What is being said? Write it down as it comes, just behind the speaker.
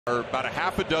About a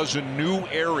half a dozen new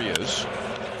areas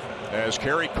as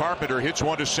Kiermaier hits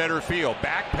one to center field.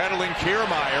 Backpedaling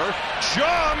Kiermaier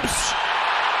jumps,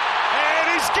 and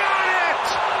he's got it!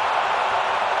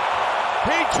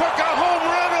 He took a home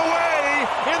run away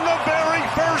in the very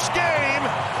first game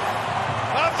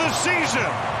of the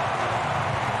season.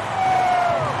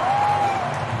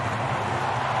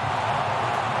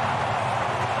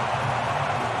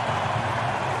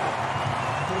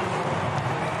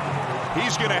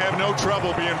 He's going to have no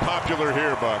trouble being popular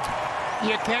here, Buck.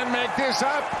 You can't make this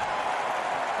up.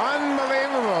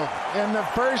 Unbelievable. In the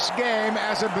first game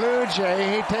as a Blue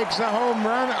Jay, he takes a home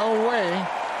run away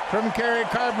from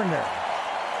Kiermaier.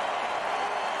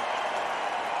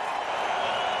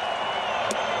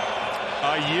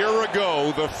 A year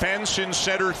ago, the fence in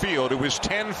center field, it was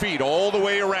 10 feet all the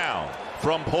way around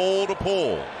from pole to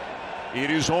pole. It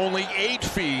is only 8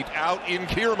 feet out in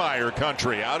Kiermaier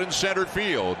country, out in center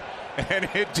field. And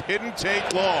it didn't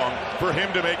take long for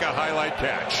him to make a highlight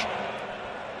catch.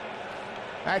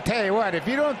 I tell you what, if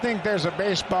you don't think there's a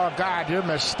baseball god, you're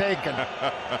mistaken.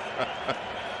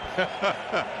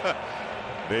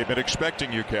 They've been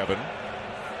expecting you, Kevin.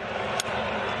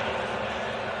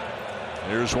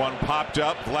 Here's one popped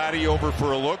up. Vladdy over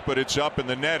for a look, but it's up in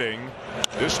the netting.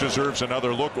 This deserves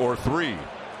another look or three.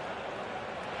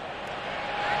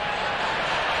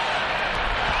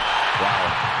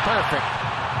 Wow. Perfect.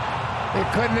 He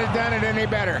couldn't have done it any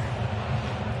better.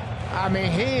 I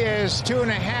mean, he is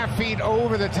 2.5 feet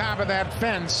over the top of that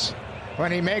fence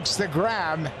when he makes the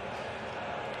grab.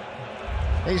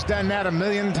 He's done that a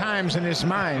million times in his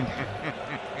mind.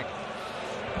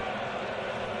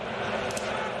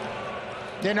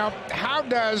 You know, how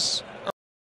does